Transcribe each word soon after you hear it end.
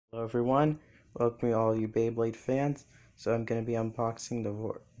Hello everyone, welcome to all you Beyblade fans. So I'm going to be unboxing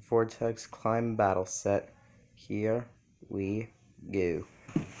the Vortex Climb Battle Set. Here we go.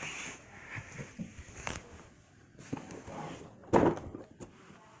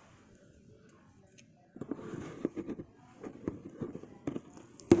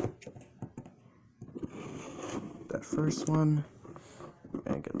 That first one,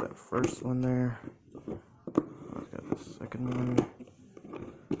 I got that first one there. I've got the second one.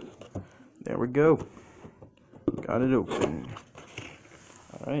 There we go. Got it open.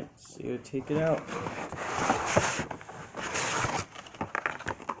 Alright, see you take it out.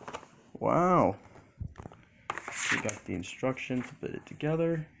 Wow. We got the instructions to put it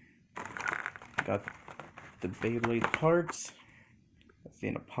together. Got the Beyblade parts. The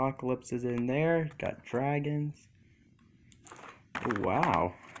Apocalypse is in there. Got dragons. Oh,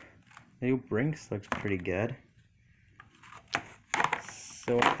 wow. The new Brinks looks pretty good.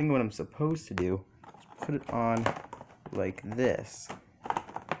 So I think what I'm supposed to do is put it on like this.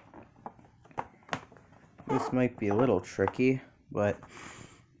 This might be a little tricky, but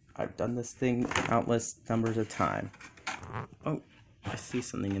I've done this thing countless numbers of times. Oh, I see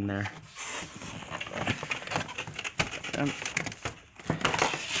something in there.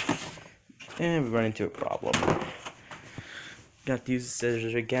 And we run into a problem. Got to use the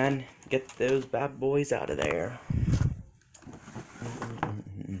scissors again. Get those bad boys out of there.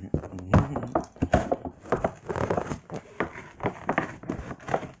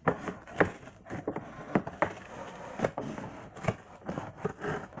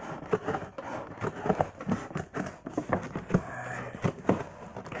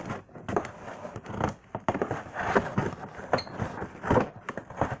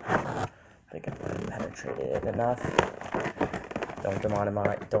 I think I've penetrated it enough.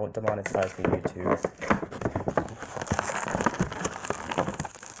 Don't demonetize the YouTube.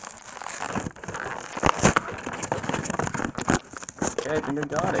 Okay, I think I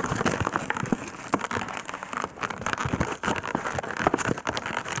got it.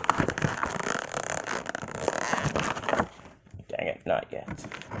 Dang it, not yet.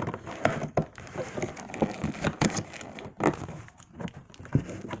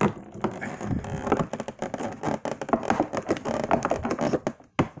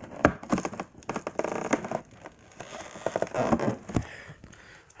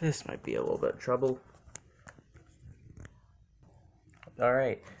 This might be a little bit of trouble.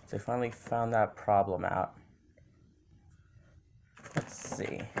 Alright, so I finally found that problem out. Let's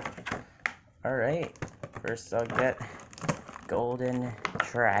see. Alright, first I'll get Golden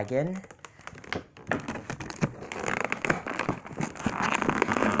Dragon.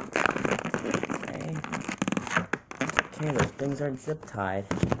 Okay, those things aren't zip tied.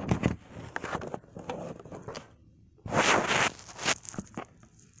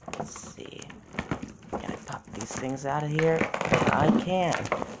 Things out of here. I can.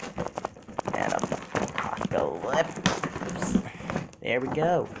 And Apocalypse. There we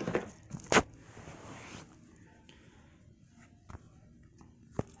go.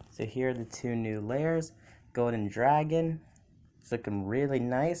 So here are the two new layers. Golden Dragon. It's looking really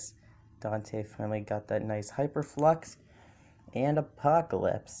nice. Dante finally got that nice hyperflux. And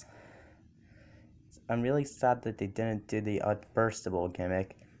Apocalypse. I'm really sad that they didn't do the unburstable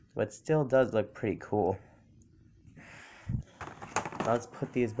gimmick, but still does look pretty cool. Let's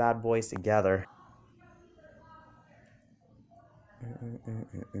put these bad boys together.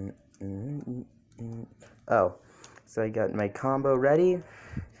 Oh, so I got my combo ready.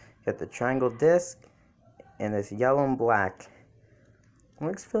 Got the triangle disc and this yellow and black. It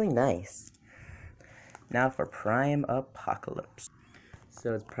looks really nice. Now for Prime Apocalypse.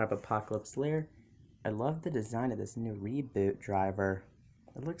 So it's Prime Apocalypse layer. I love the design of this new reboot driver.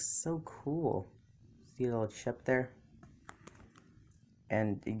 It looks so cool. See the little chip there?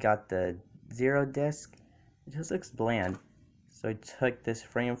 And you got the zero disc. It just looks bland. So I took this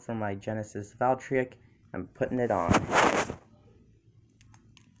frame from my Genesis Valtryek and I'm putting it on.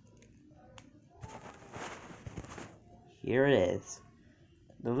 Here it is.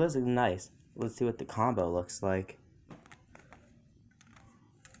 It looks nice. Let's see what the combo looks like.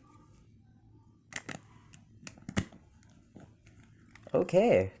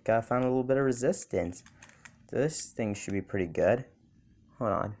 Okay, gotta find a little bit of resistance. This thing should be pretty good.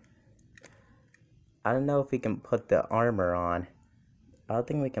 Hold on. I don't know if we can put the armor on. I don't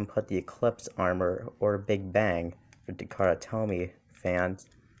think we can put the Eclipse armor or Big Bang for Dakara Tomy fans.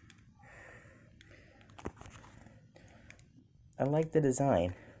 I like the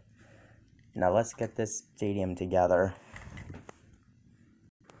design. Now let's get this stadium together.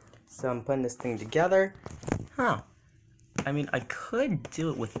 So I'm putting this thing together. Huh. I mean, I could do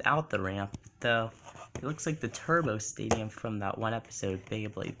it without the ramp, though. It looks like the Turbo Stadium from that one episode,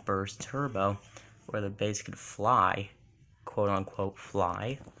 Beyblade Burst Turbo, where the base could fly, quote-unquote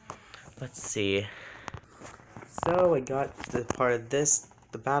fly. Let's see. So I got the part of this,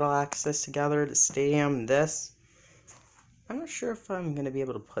 the battle access together, the stadium, this. I'm not sure if I'm going to be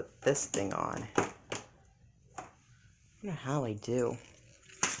able to put this thing on. I don't know how I do.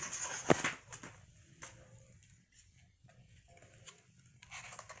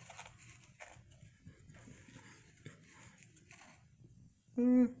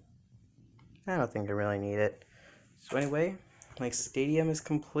 I don't think I really need it. So anyway, my stadium is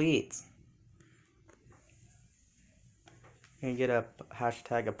complete. You can get a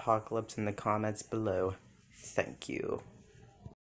hashtag apocalypse in the comments below. Thank you.